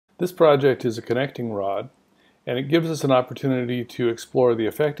This project is a connecting rod, and it gives us an opportunity to explore the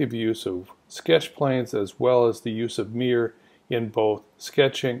effective use of sketch planes as well as the use of mirror in both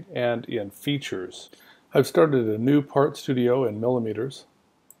sketching and in features. I've started a new part studio in millimeters.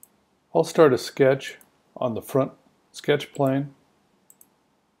 I'll start a sketch on the front sketch plane,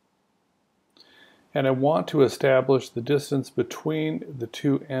 and I want to establish the distance between the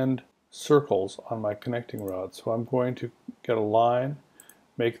two end circles on my connecting rod. So I'm going to get a line,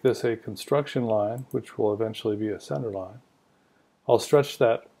 make this a construction line, which will eventually be a center line. I'll stretch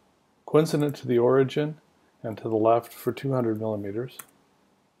that coincident to the origin and to the left for 200 millimeters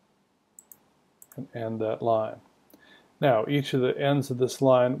and end that line. Now each of the ends of this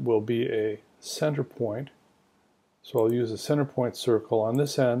line will be a center point, so I'll use a center point circle. On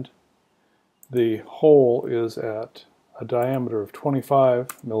this end, the hole is at a diameter of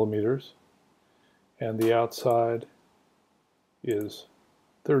 25 millimeters and the outside is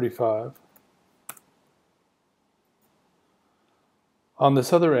 35. On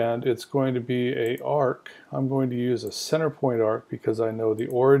this other end, it's going to be an arc. I'm going to use a center point arc because I know the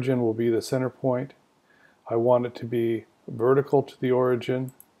origin will be the center point. I want it to be vertical to the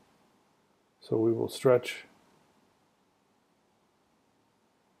origin, so we will stretch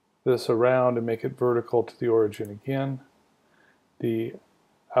this around and make it vertical to the origin again. The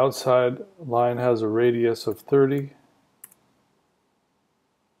outside line has a radius of 30,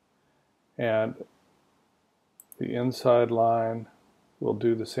 and the inside line will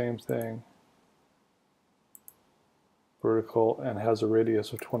do the same thing, vertical, and has a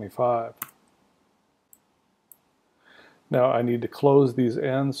radius of 25. Now I need to close these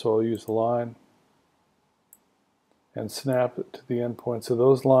ends, so I'll use the line and snap it to the endpoints of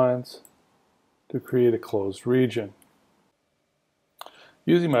those lines to create a closed region.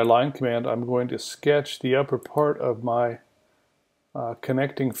 Using my line command, I'm going to sketch the upper part of my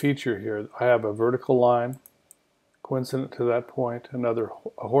connecting feature here. I have a vertical line coincident to that point,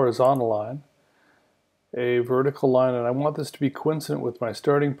 a horizontal line, a vertical line, and I want this to be coincident with my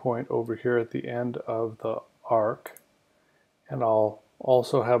starting point over here at the end of the arc. And I'll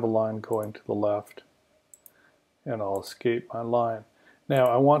also have a line going to the left, and I'll escape my line. Now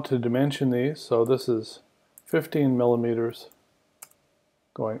I want to dimension these, so this is 15 millimeters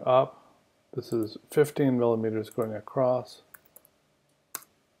going up, this is 15 millimeters going across,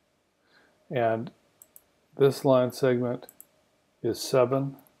 and this line segment is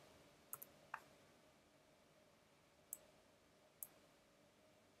 7.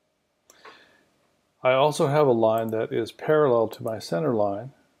 I also have a line that is parallel to my center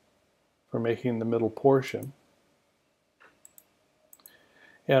line for making the middle portion.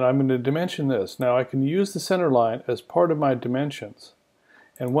 And I'm going to dimension this. Now I can use the center line as part of my dimensions.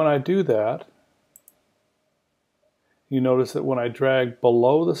 And when I do that, you notice that when I drag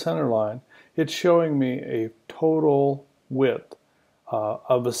below the center line, it's showing me a total width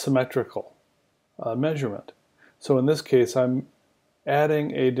of a symmetrical measurement. So in this case, I'm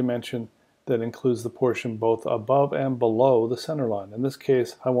adding a dimension that includes the portion both above and below the center line. In this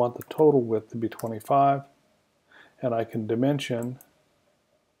case, I want the total width to be 25, and I can dimension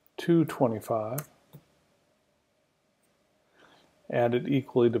to 25, and it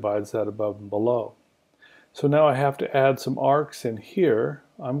equally divides that above and below. So now I have to add some arcs in here.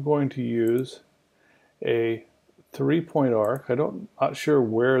 I'm going to use a 3-point arc. Not sure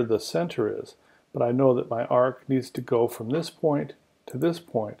where the center is, but I know that my arc needs to go from this point to this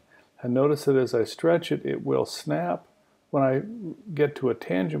point. And notice that as I stretch it, it will snap when I get to a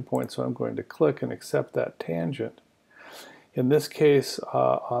tangent point, so I'm going to click and accept that tangent. In this case,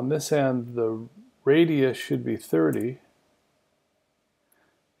 on this end, the radius should be 30,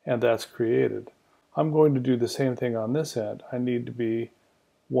 and that's created. I'm going to do the same thing on this end. I need to be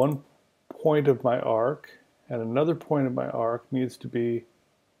one point of my arc, and another point of my arc needs to be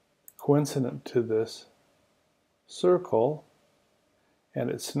coincident to this circle, and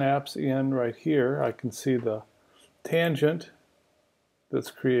it snaps in right here. I can see the tangent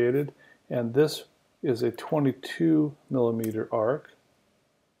that's created, and this is a 22 millimeter arc.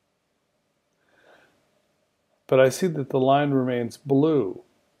 But I see that the line remains blue.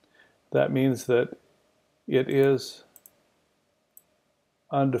 That means that it is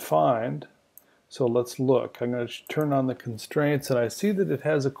undefined. So let's look. I'm going to turn on the constraints, and I see that it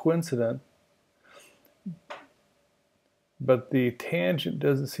has a coincident, but the tangent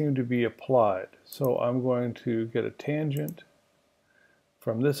doesn't seem to be applied. So I'm going to get a tangent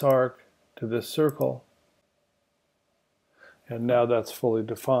from this arc to this circle, and now that's fully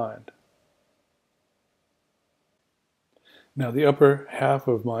defined. Now the upper half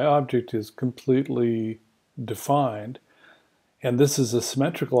of my object is completely defined, and this is a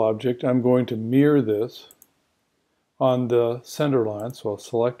symmetrical object, I'm going to mirror this on the center line. So I'll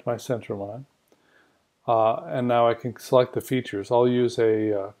select my center line. And now I can select the features. I'll use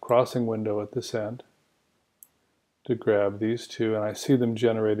a crossing window at this end to grab these two, and I see them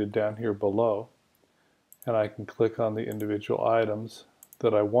generated down here below. And I can click on the individual items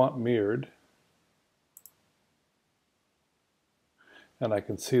that I want mirrored. And I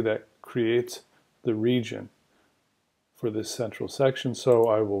can see that creates the region for this central section. So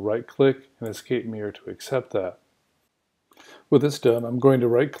I will right click and escape mirror to accept that. With this done, I'm going to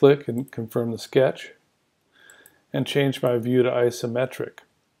right click and confirm the sketch and change my view to isometric.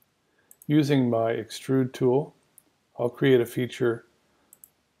 Using my extrude tool, I'll create a feature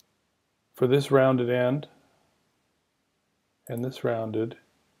for this rounded end and this rounded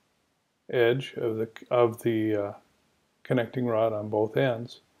edge of the connecting rod on both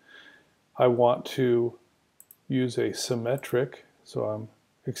ends. I want to use a symmetric, so I'm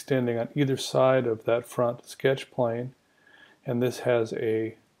extending on either side of that front sketch plane, and this has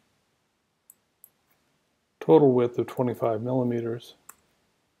a total width of 25 millimeters,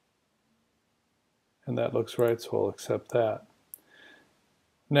 and that looks right, so I'll accept that.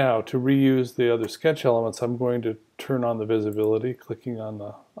 Now, to reuse the other sketch elements, I'm going to turn on the visibility, clicking on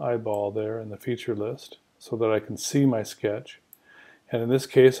the eyeball there in the feature list so that I can see my sketch. And in this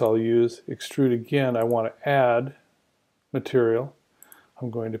case, I'll use extrude again. I want to add material. I'm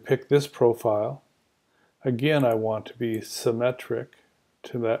going to pick this profile. Again, I want to be symmetric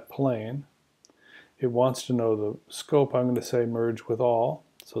to that plane. It wants to know the scope. I'm going to say merge with all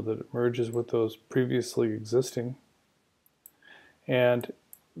so that it merges with those previously existing. And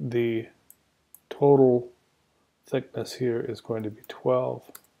the total thickness here is going to be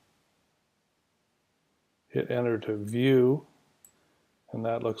 12. Hit enter to view, and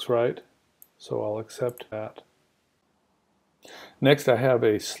that looks right, so I'll accept that. Next, I have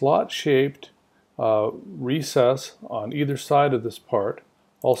a slot-shaped recess on either side of this part.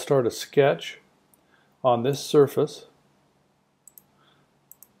 I'll start a sketch on this surface.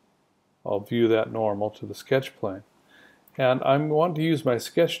 I'll view that normal to the sketch plane. And I want to use my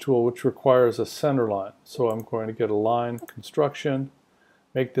sketch tool, which requires a center line. So I'm going to get a line construction,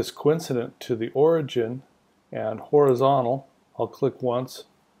 make this coincident to the origin, and horizontal. I'll click once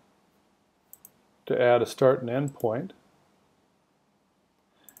to add a start and end point.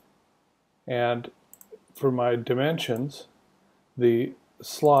 And for my dimensions, the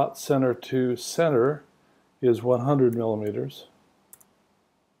slot center to center is 100 millimeters.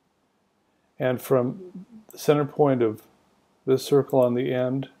 And from the center point of this circle on the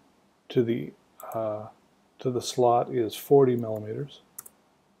end to the slot is 40 millimeters.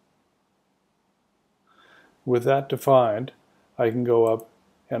 With that defined, I can go up,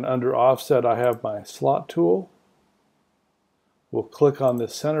 and under offset I have my slot tool. We'll click on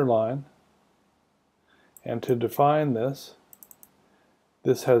this center line, and to define this,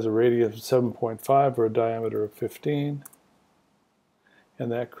 this has a radius of 7.5 or a diameter of 15,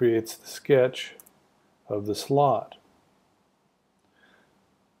 and that creates the sketch of the slot.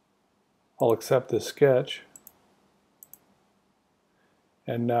 I'll accept this sketch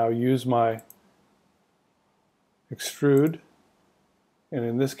and now use my extrude, and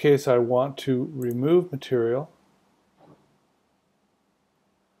in this case I want to remove material.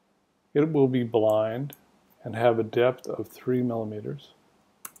 It will be blind and have a depth of 3 millimeters,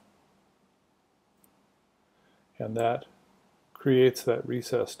 and that creates that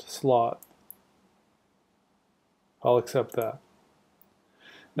recessed slot. I'll accept that.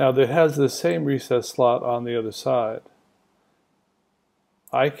 Now that has the same recessed slot on the other side.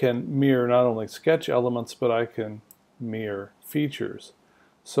 I can mirror not only sketch elements, but I can mirror features.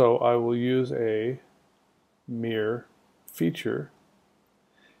 So I will use a mirror feature.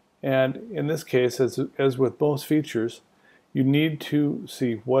 And in this case, as with most features, you need to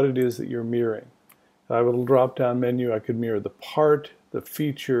see what it is that you're mirroring. I have a little drop-down menu. I could mirror the part, the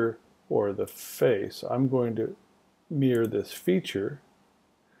feature, or the face. I'm going to mirror this feature,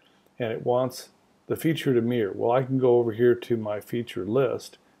 and it wants the feature to mirror. Well, I can go over here to my feature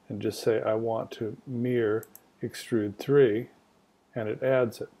list and just say I want to mirror extrude 3, and it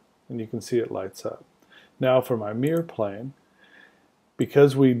adds it, and you can see it lights up. Now for my mirror plane,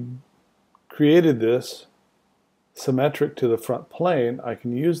 because we created this symmetric to the front plane, I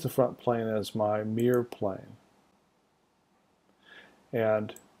can use the front plane as my mirror plane.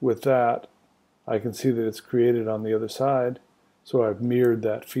 And with that, I can see that it's created on the other side, so I've mirrored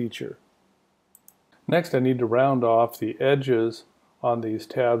that feature. Next, I need to round off the edges on these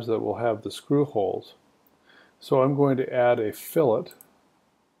tabs that will have the screw holes. So I'm going to add a fillet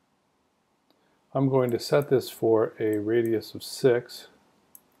I'm going to set this for a radius of 6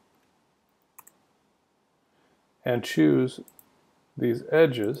 and choose these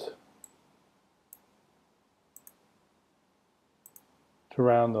edges to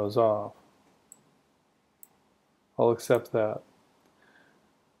round those off. I'll accept that.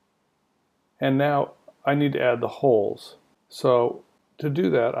 And now I need to add the holes. So to do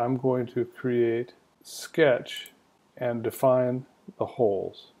that, I'm going to create sketch and define the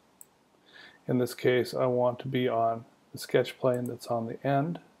holes. In this case, I want to be on the sketch plane that's on the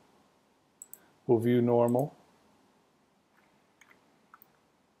end. We'll view normal.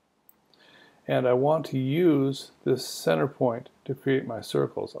 And I want to use this center point to create my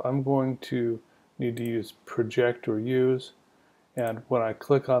circles. I'm going to need to use project or use, and when I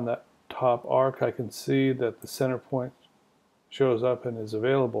click on that top arc, I can see that the center point shows up and is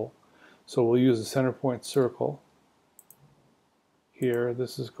available. So we'll use a center point circle. Here,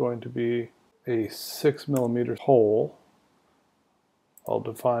 this is going to be a 6mm hole. I'll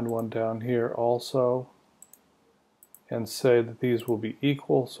define one down here also and say that these will be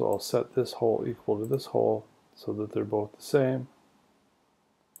equal, so I'll set this hole equal to this hole so that they're both the same.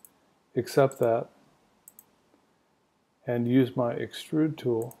 Accept that and use my extrude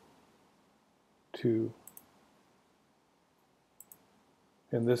tool to,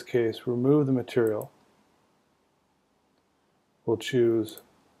 in this case, remove the material. We'll choose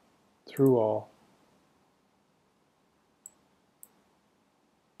through all,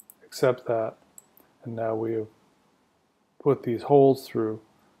 accept that, and now we have put these holes through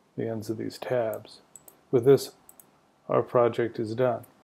the ends of these tabs. With this, our project is done.